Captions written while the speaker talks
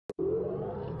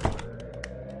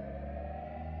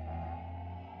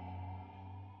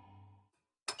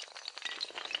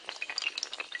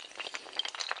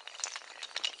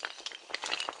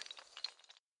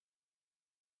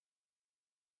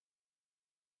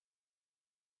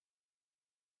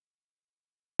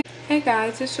Hey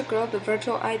guys, it's your girl, the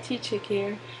virtual IT chick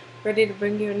here, ready to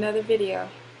bring you another video.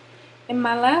 In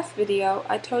my last video,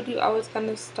 I told you I was going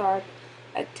to start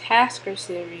a Tasker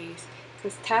series,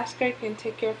 because Tasker can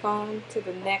take your phone to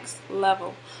the next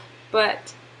level.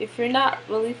 But if you're not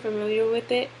really familiar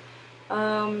with it,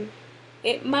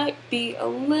 it might be a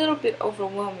little bit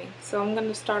overwhelming, so I'm going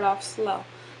to start off slow.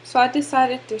 So I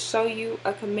decided to show you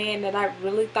a command that I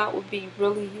really thought would be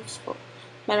really useful.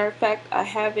 Matter of fact, I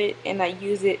have it and I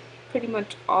use it pretty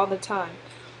much all the time.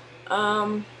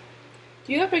 Do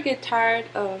you ever get tired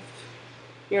of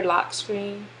your lock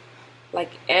screen?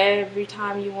 Like every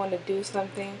time you want to do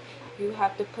something, you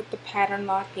have to put the pattern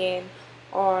lock in,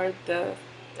 or the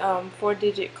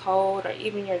 4-digit code, or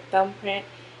even your thumbprint,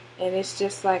 and it's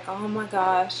just like, oh my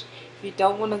gosh, you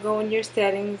don't want to go in your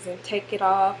settings and take it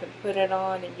off and put it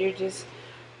on, and you're just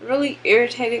really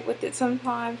irritated with it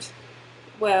sometimes.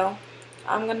 Well,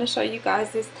 I'm going to show you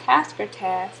guys this Tasker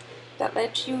task that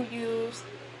lets you use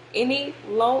any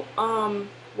low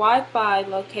Wi-Fi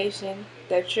location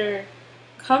that you're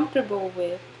comfortable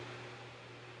with,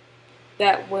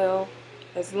 that will,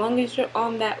 as long as you're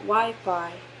on that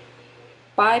Wi-Fi,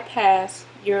 bypass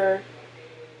your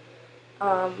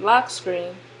lock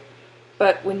screen.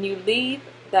 But when you leave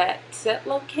that set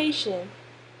location,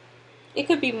 it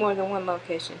could be more than one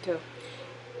location too.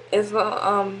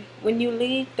 When you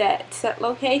leave that set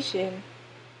location,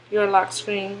 your lock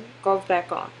screen goes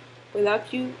back on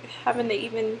without you having to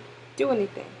even do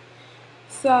anything.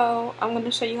 So I'm going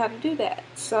to show you how to do that.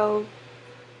 So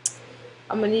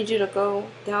I'm going to need you to go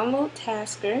download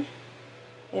Tasker,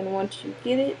 and once you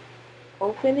get it,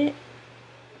 open it.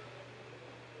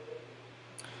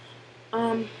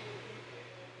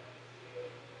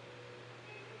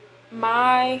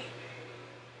 My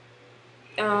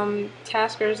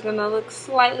Tasker is going to look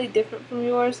slightly different from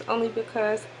yours, only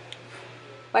because,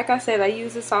 like I said, I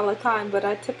use this all the time, but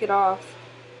I took it off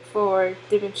for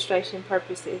demonstration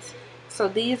purposes. So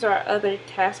these are other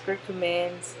Tasker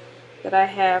commands that I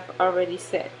have already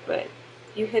set. But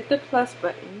you hit the plus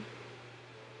button,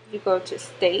 you go to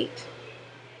state,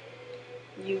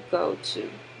 you go to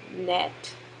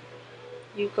net,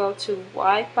 you go to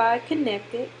Wi-Fi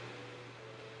connected,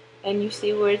 and you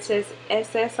see where it says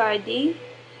SSID.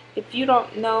 If you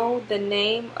don't know the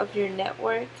name of your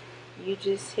network, you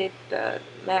just hit the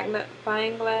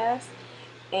magnifying glass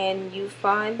and you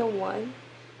find the one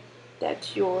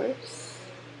that's yours,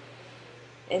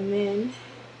 and then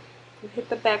you hit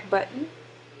the back button.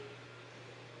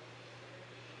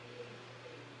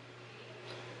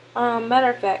 Matter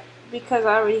of fact, because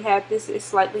I already have this, it's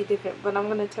slightly different, but I'm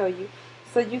going to tell you.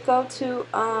 So you go to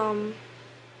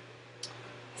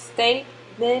state,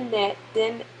 then net,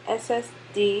 then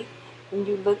SSD, and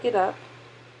you look it up.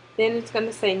 Then it's going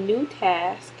to say new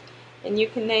task, and you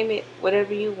can name it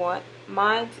whatever you want.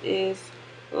 Mine is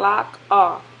lock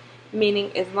off,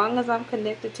 meaning as long as I'm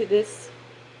connected to this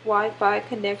Wi-Fi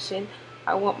connection,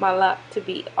 I want my lock to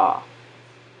be off.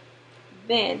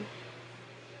 Then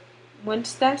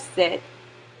once that's set,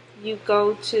 you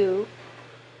go to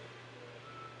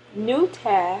new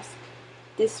task,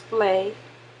 display,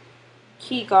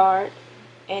 keyguard,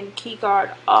 and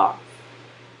keyguard off.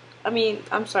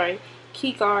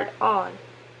 Keyguard on.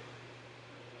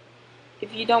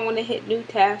 If you don't want to hit new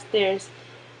task, there's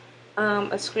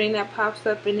a screen that pops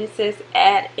up and it says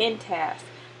add in task,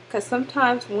 because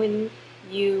sometimes when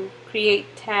you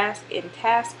create task in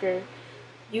Tasker,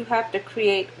 you have to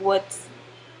create what's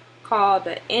called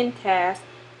an in task,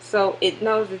 so it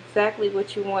knows exactly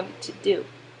what you want it to do.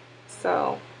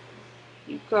 So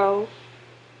you go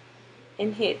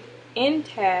and hit in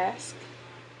task,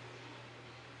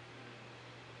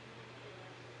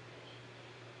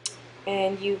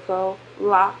 and you go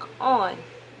lock on,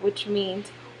 which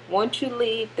means once you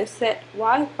leave the set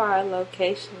Wi-Fi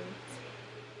locations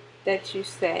that you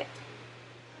set,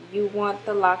 you want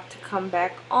the lock to come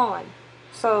back on.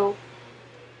 So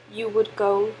you would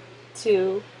go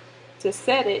to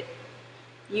set it,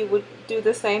 you would do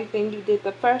the same thing you did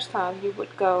the first time. You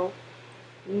would go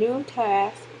new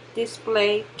task,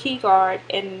 display, keyguard,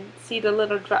 and see the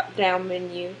little drop down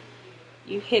menu.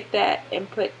 You hit that and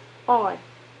put on.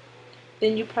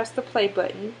 Then you press the play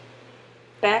button,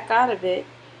 back out of it,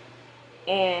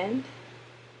 and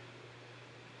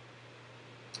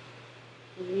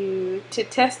to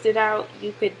test it out,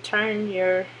 you could turn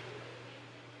your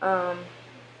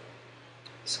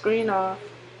screen off,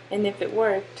 and if it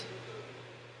worked,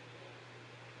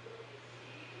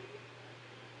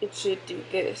 it should do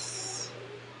this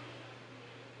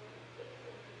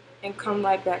and come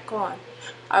right back on.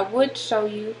 I would show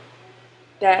you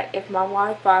that if my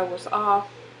Wi-Fi was off,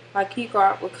 my key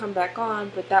guard would come back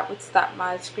on, but that would stop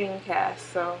my screencast.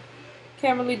 So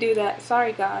can't really do that.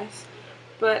 Sorry guys.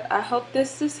 But I hope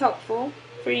this is helpful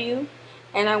for you,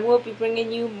 and I will be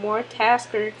bringing you more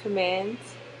Tasker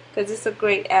commands because it's a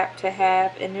great app to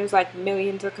have, and there's like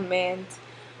millions of commands.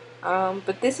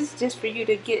 But this is just for you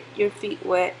to get your feet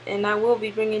wet, and I will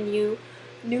be bringing you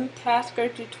new Tasker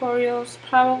tutorials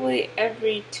probably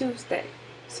every Tuesday.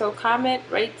 So comment,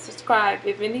 rate, subscribe.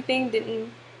 If anything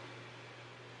didn't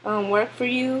work for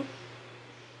you,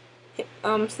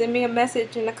 send me a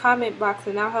message in the comment box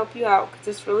and I'll help you out because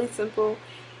it's really simple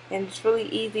and it's really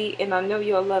easy, and I know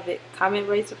you'll love it. Comment,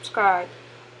 rate, subscribe,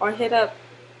 or hit up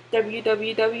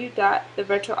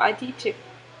www.thevirtualitchick.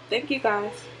 Thank you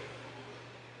guys.